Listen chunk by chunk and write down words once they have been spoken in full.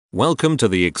Welcome to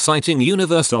the exciting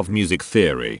universe of music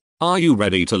theory. Are you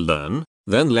ready to learn?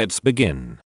 Then let's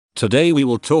begin. Today we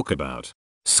will talk about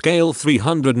Scale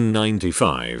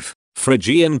 395,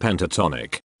 Phrygian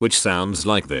Pentatonic, which sounds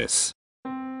like this.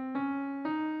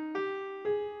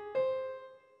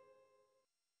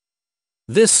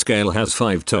 This scale has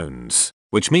 5 tones,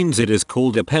 which means it is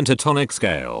called a pentatonic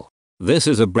scale. This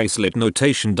is a bracelet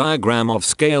notation diagram of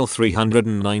scale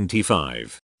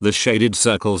 395. The shaded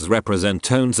circles represent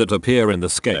tones that appear in the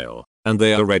scale, and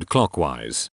they are read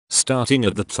clockwise, starting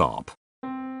at the top.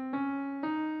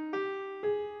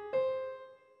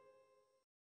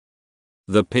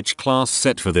 The pitch class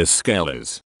set for this scale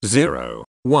is 0,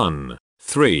 1,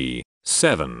 3,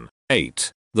 7,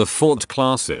 8. The Fort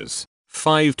class is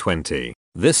 520.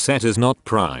 This set is not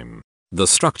prime. The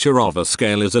structure of a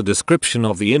scale is a description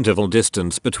of the interval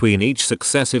distance between each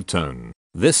successive tone.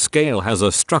 This scale has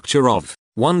a structure of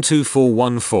 1 2 4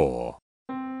 1 4.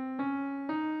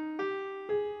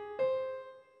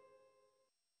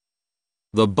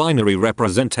 The binary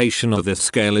representation of this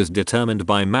scale is determined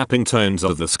by mapping tones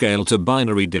of the scale to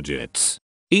binary digits.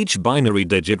 Each binary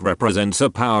digit represents a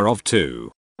power of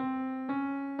 2.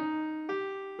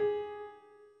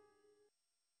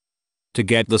 To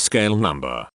get the scale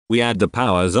number, we add the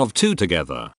powers of 2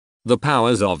 together. The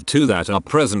powers of 2 that are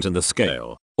present in the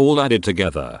scale, all added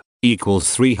together,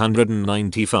 equals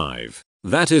 395.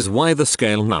 That is why the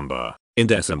scale number, in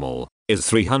decimal, is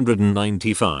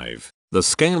 395. The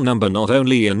scale number not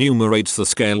only enumerates the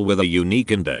scale with a unique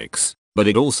index, but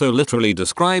it also literally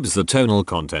describes the tonal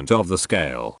content of the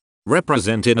scale.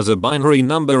 Represented as a binary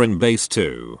number in base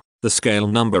 2, the scale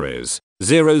number is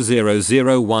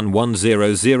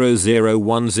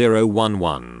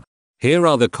 0001100001011. Here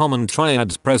are the common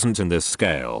triads present in this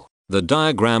scale. The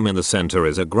diagram in the center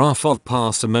is a graph of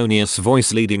parsimonious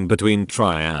voice leading between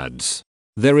triads.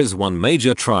 There is one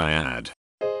major triad.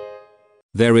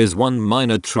 There is one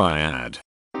minor triad.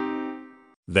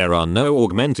 There are no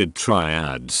augmented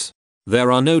triads.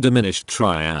 There are no diminished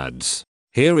triads.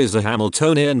 Here is a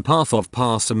Hamiltonian path of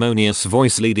parsimonious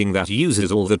voice leading that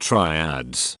uses all the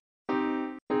triads.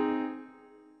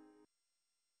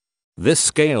 This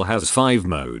scale has 5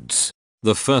 modes.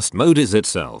 The first mode is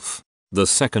itself. The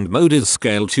second mode is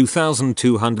scale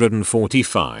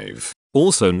 2245,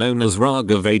 also known as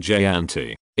Raga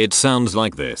Vajayanti. It sounds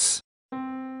like this.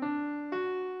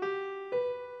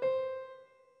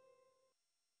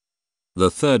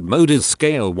 The third mode is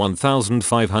scale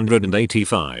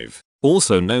 1585,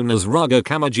 also known as Raga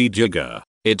Kamaji Jiga.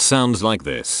 It sounds like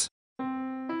this.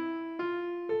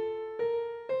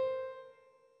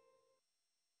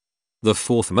 The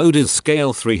fourth mode is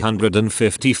scale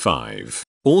 355,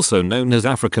 also known as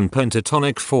African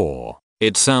Pentatonic 4.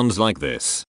 It sounds like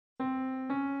this.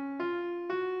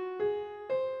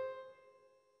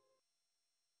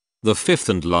 The fifth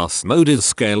and last mode is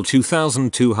scale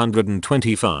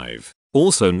 2225,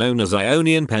 also known as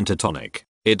Ionian Pentatonic.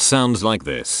 It sounds like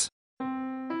this.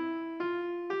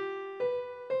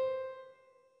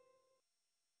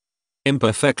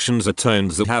 Imperfections are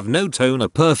tones that have no tone, a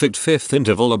perfect fifth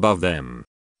interval above them.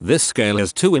 This scale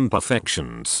has 2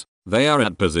 imperfections. They are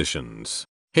at positions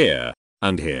here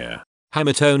and here.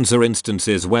 Hemitones are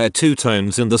instances where 2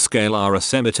 tones in the scale are a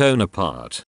semitone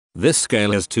apart. This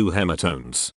scale has 2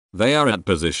 hemitones. They are at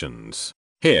positions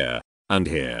here and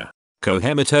here.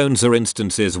 Cohemitones are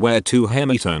instances where 2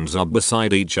 hemitones are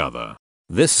beside each other.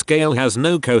 This scale has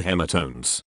no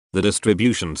cohemitones. The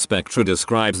distribution spectra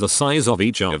describes the size of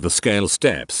each of the scale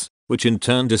steps, which in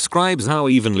turn describes how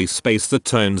evenly spaced the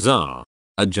tones are.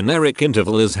 A generic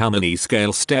interval is how many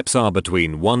scale steps are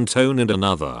between one tone and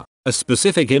another. A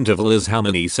specific interval is how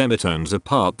many semitones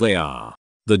apart they are.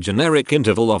 The generic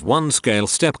interval of one scale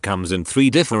step comes in 3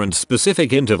 different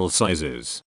specific interval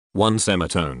sizes: 1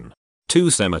 semitone, 2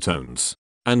 semitones,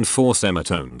 and 4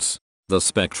 semitones. The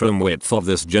spectrum width of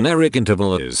this generic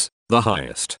interval is the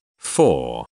highest,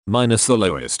 4, minus the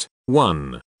lowest,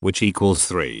 1, which equals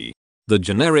 3. The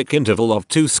generic interval of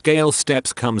 2 scale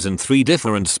steps comes in 3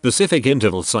 different specific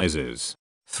interval sizes: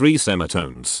 3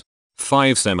 semitones,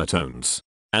 5 semitones,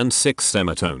 and 6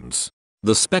 semitones.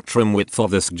 The spectrum width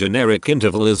of this generic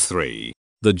interval is 3.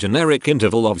 The generic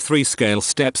interval of 3 scale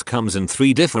steps comes in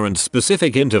 3 different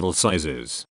specific interval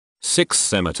sizes: 6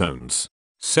 semitones,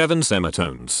 7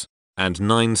 semitones, and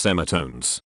 9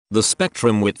 semitones. The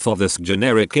spectrum width of this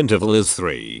generic interval is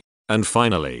 3. And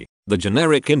finally, the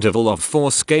generic interval of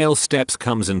 4 scale steps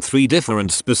comes in 3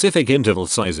 different specific interval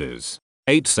sizes: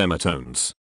 8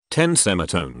 semitones, 10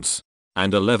 semitones,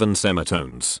 and 11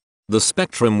 semitones. The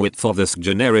spectrum width of this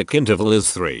generic interval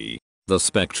is 3. The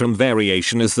spectrum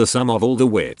variation is the sum of all the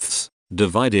widths.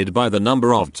 divided by the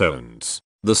number of tones.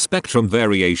 The spectrum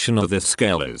variation of this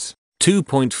scale is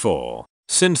 2.4.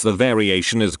 Since the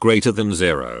variation is greater than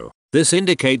 0, this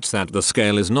indicates that the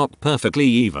scale is not perfectly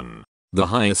even. The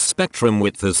highest spectrum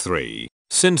width is 3.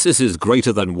 Since this is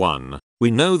greater than 1,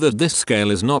 we know that this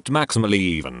scale is not maximally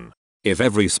even. If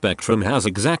every spectrum has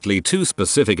exactly 2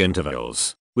 specific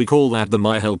intervals, we call that the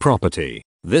Myhill property.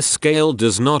 This scale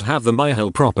does not have the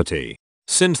Myhill property.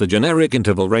 Since the generic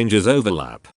interval ranges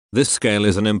overlap, this scale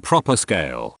is an improper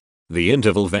scale. The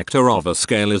interval vector of a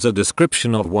scale is a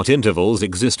description of what intervals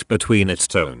exist between its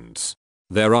tones.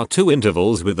 There are 2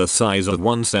 intervals with the size of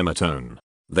 1 semitone.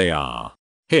 They are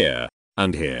here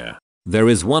and here. There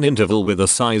is 1 interval with a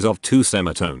size of 2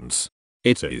 semitones.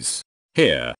 It is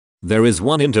here. There is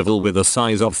 1 interval with a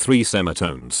size of 3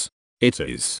 semitones. It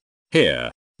is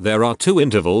here. There are 2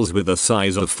 intervals with a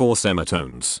size of 4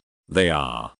 semitones. They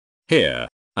are here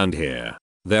and here.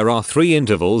 There are 3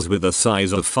 intervals with a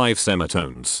size of 5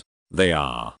 semitones. They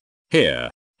are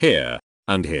here, here,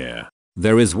 and here.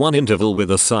 There is 1 interval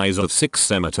with a size of 6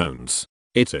 semitones.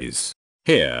 It is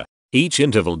here. Each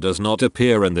interval does not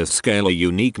appear in this scale a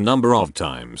unique number of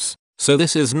times, so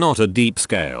this is not a deep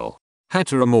scale.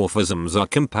 Heteromorphisms are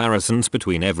comparisons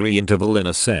between every interval in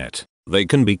a set. They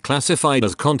can be classified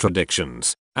as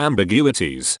contradictions,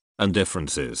 ambiguities, and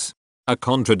differences. A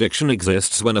contradiction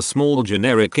exists when a small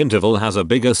generic interval has a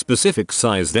bigger specific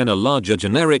size than a larger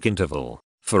generic interval.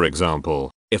 For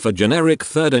example, if a generic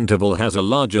third interval has a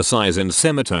larger size in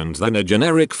semitones than a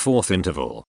generic fourth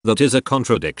interval, that is a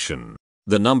contradiction.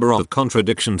 The number of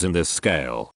contradictions in this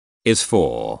scale is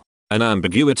 4. An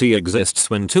ambiguity exists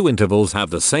when 2 intervals have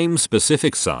the same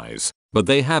specific size, but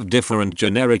they have different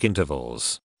generic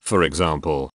intervals. For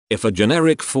example, if a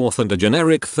generic fourth and a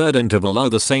generic third interval are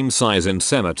the same size in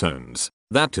semitones,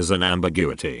 that is an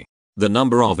ambiguity. The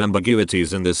number of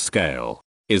ambiguities in this scale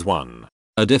is 1.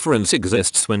 A difference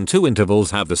exists when 2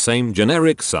 intervals have the same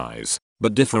generic size,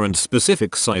 but different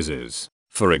specific sizes.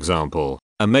 For example,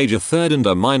 a major third and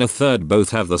a minor third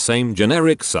both have the same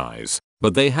generic size,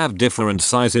 but they have different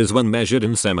sizes when measured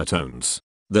in semitones.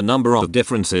 The number of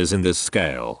differences in this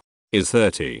scale is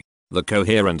 30. The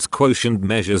coherence quotient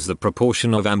measures the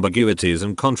proportion of ambiguities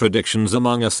and contradictions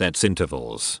among a set's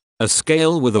intervals. A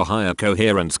scale with a higher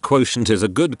coherence quotient is a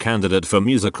good candidate for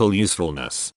musical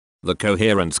usefulness. The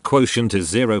coherence quotient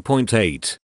is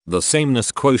 0.8. The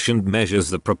sameness quotient measures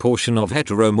the proportion of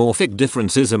heteromorphic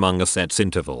differences among a set's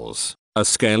intervals. A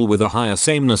scale with a higher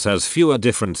sameness has fewer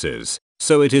differences,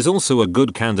 so it is also a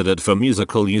good candidate for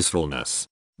musical usefulness.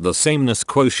 The sameness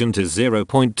quotient is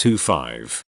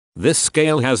 0.25. This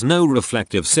scale has no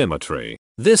reflective symmetry.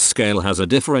 This scale has a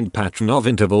different pattern of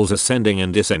intervals ascending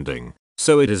and descending,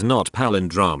 so it is not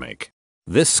palindromic.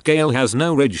 This scale has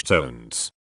no ridge tones.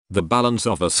 The balance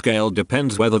of a scale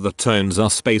depends whether the tones are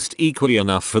spaced equally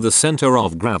enough for the center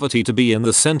of gravity to be in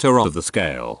the center of the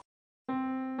scale.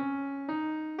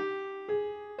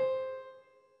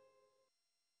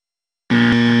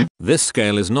 This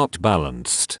scale is not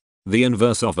balanced. The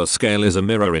inverse of a scale is a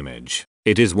mirror image.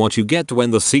 It is what you get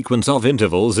when the sequence of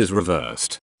intervals is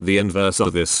reversed. The inverse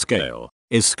of this scale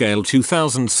is scale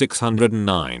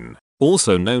 2609,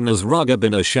 also known as Raga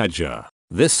Bina Shadja.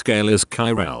 This scale is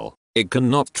chiral. It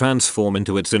cannot transform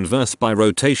into its inverse by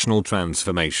rotational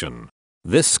transformation.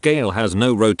 This scale has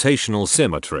no rotational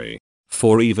symmetry.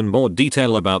 For even more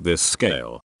detail about this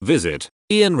scale, visit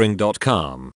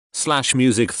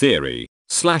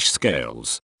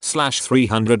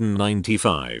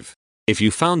ianring.com/musictheory/scales/395. If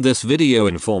you found this video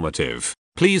informative,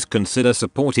 please consider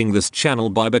supporting this channel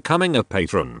by becoming a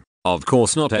patron. Of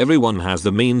course, not everyone has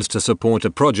the means to support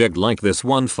a project like this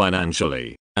one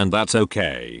financially, and that's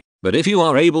okay. But if you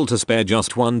are able to spare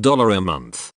just $1 a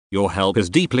month, your help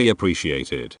is deeply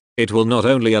appreciated. It will not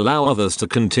only allow others to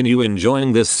continue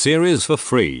enjoying this series for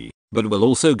free, but will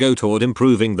also go toward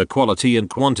improving the quality and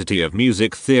quantity of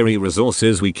music theory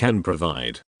resources we can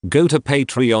provide. Go to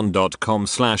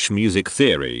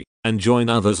patreon.com/musictheory and join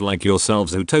others like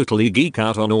yourselves who totally geek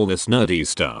out on all this nerdy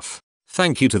stuff.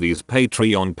 Thank you to these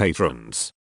Patreon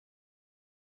patrons.